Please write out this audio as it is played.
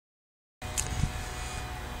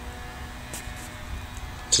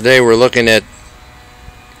Today we're looking at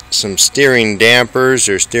some steering dampers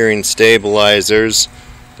or steering stabilizers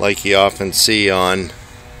like you often see on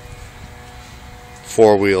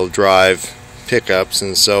four-wheel drive pickups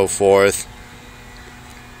and so forth.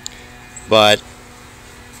 But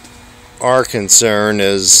our concern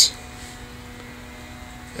is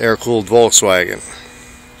air-cooled Volkswagen.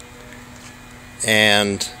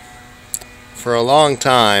 And for a long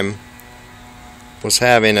time was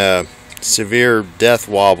having a severe death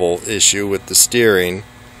wobble issue with the steering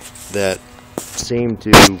that seemed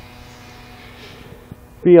to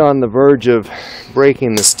be on the verge of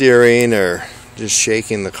breaking the steering or just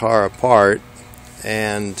shaking the car apart,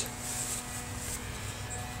 and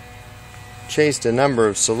chased a number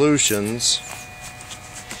of solutions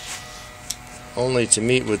only to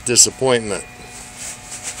meet with disappointment.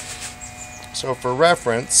 So for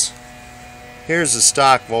reference, here's a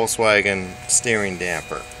stock Volkswagen steering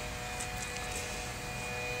damper.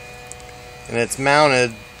 And it's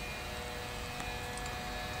mounted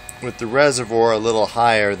with the reservoir a little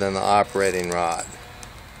higher than the operating rod.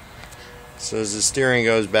 So as the steering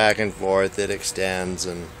goes back and forth, it extends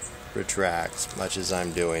and retracts, much as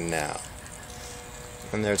I'm doing now.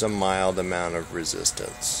 And there's a mild amount of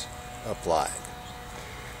resistance applied.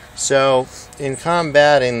 So in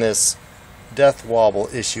combating this death wobble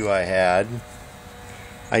issue I had,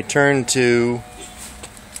 I turned to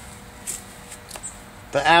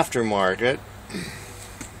the aftermarket,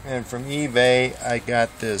 and from eBay I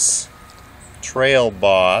got this Trail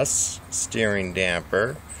Boss steering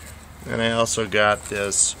damper, and I also got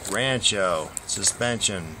this Rancho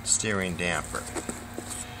suspension steering damper.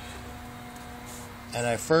 And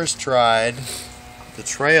I first tried the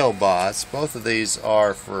Trail Boss. Both of these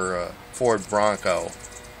are for a Ford Bronco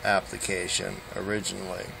application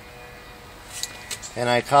originally, and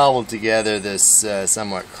I cobbled together this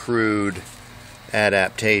somewhat crude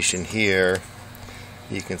adaptation here.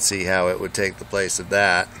 You can see how it would take the place of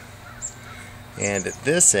that. And at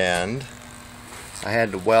this end I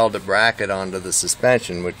had to weld a bracket onto the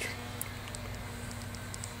suspension, which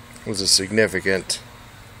was a significant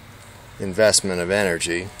investment of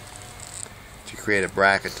energy to create a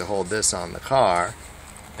bracket to hold this on the car,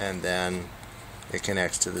 and then it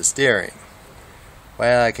connects to the steering.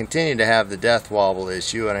 Well, I continued to have the death wobble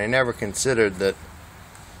issue, and I never considered that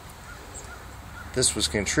this was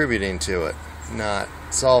contributing to it, not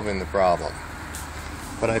solving the problem.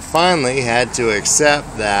 But I finally had to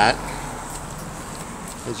accept that,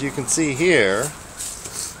 as you can see here,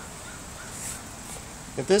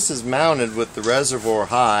 if this is mounted with the reservoir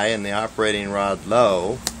high and the operating rod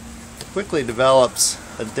low, it quickly develops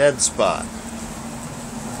a dead spot.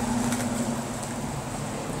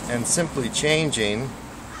 And simply changing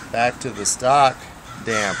back to the stock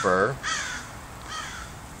damper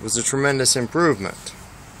was a tremendous improvement.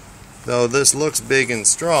 Though this looks big and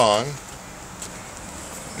strong,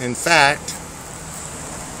 in fact,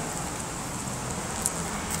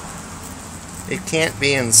 it can't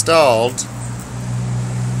be installed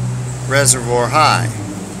reservoir high.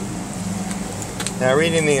 Now,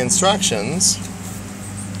 reading the instructions,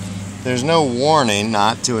 there's no warning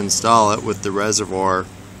not to install it with the reservoir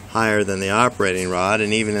higher than the operating rod,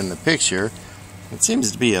 and even in the picture it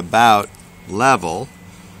seems to be about level.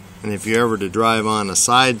 And if you're ever to drive on a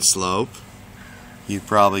side slope, you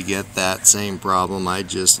probably get that same problem I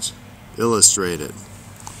just illustrated.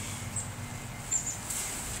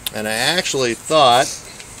 And I actually thought,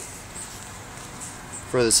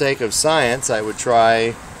 for the sake of science, I would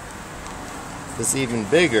try this even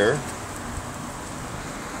bigger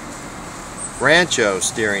Rancho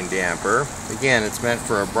steering damper. Again, it's meant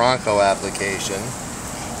for a Bronco application.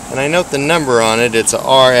 And I note the number on it, it's a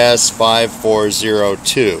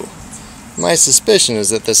RS5402. My suspicion is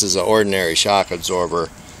that this is an ordinary shock absorber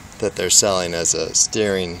that they're selling as a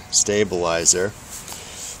steering stabilizer.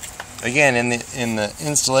 Again, in the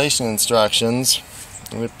installation instructions,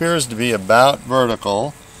 it appears to be about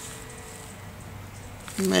vertical,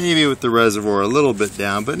 maybe with the reservoir a little bit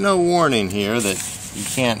down, but no warning here that you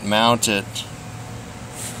can't mount it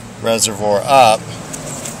reservoir up.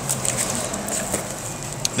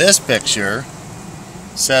 This picture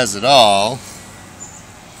says it all.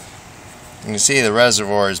 You can see the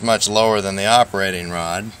reservoir is much lower than the operating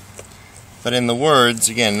rod, but in the words,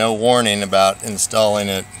 again, no warning about installing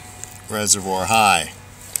it reservoir high.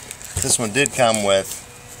 This one did come with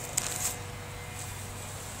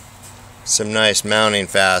some nice mounting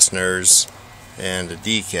fasteners and a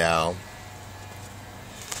decal.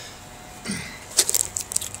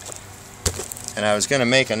 And I was going to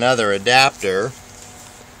make another adapter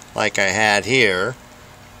like I had here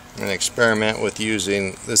and experiment with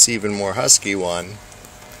using this even more husky one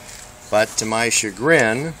But to my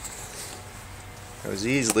chagrin, I was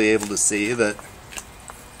easily able to see that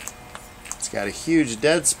it's got a huge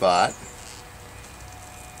dead spot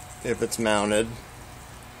if it's mounted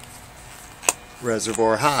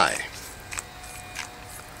reservoir high.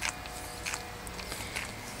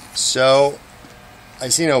 So I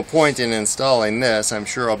see no point in installing this. I'm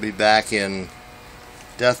sure I'll be back in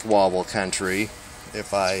death wobble country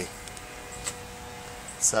if I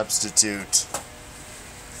substitute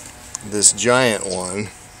this giant one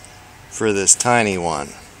for this tiny one.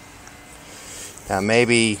 Now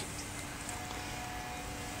maybe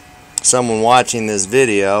someone watching this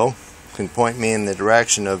video can point me in the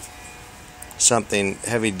direction of something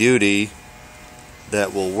heavy duty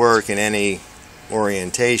that will work in any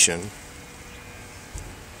orientation.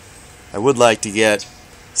 I would like to get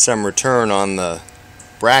some return on the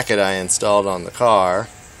bracket I installed on the car,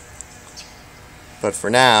 but for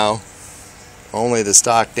now only the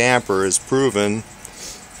stock damper is proven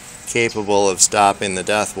capable of stopping the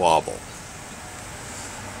death wobble.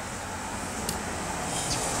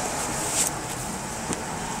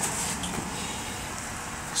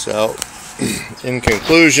 So in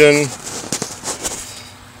conclusion,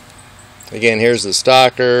 again, here's the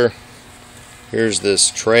stocker, here's this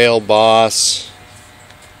Trail Boss,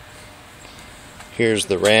 here's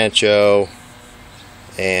the Rancho,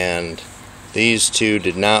 and these two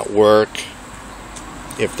did not work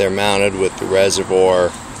if they're mounted with the reservoir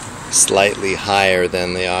slightly higher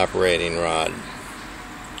than the operating rod.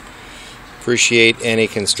 Appreciate any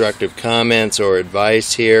constructive comments or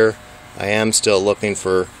advice here. I am still looking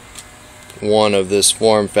for one of this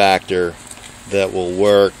form factor that will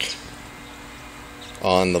work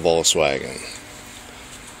on the Volkswagen.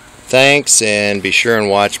 Thanks, and be sure and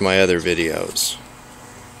watch my other videos.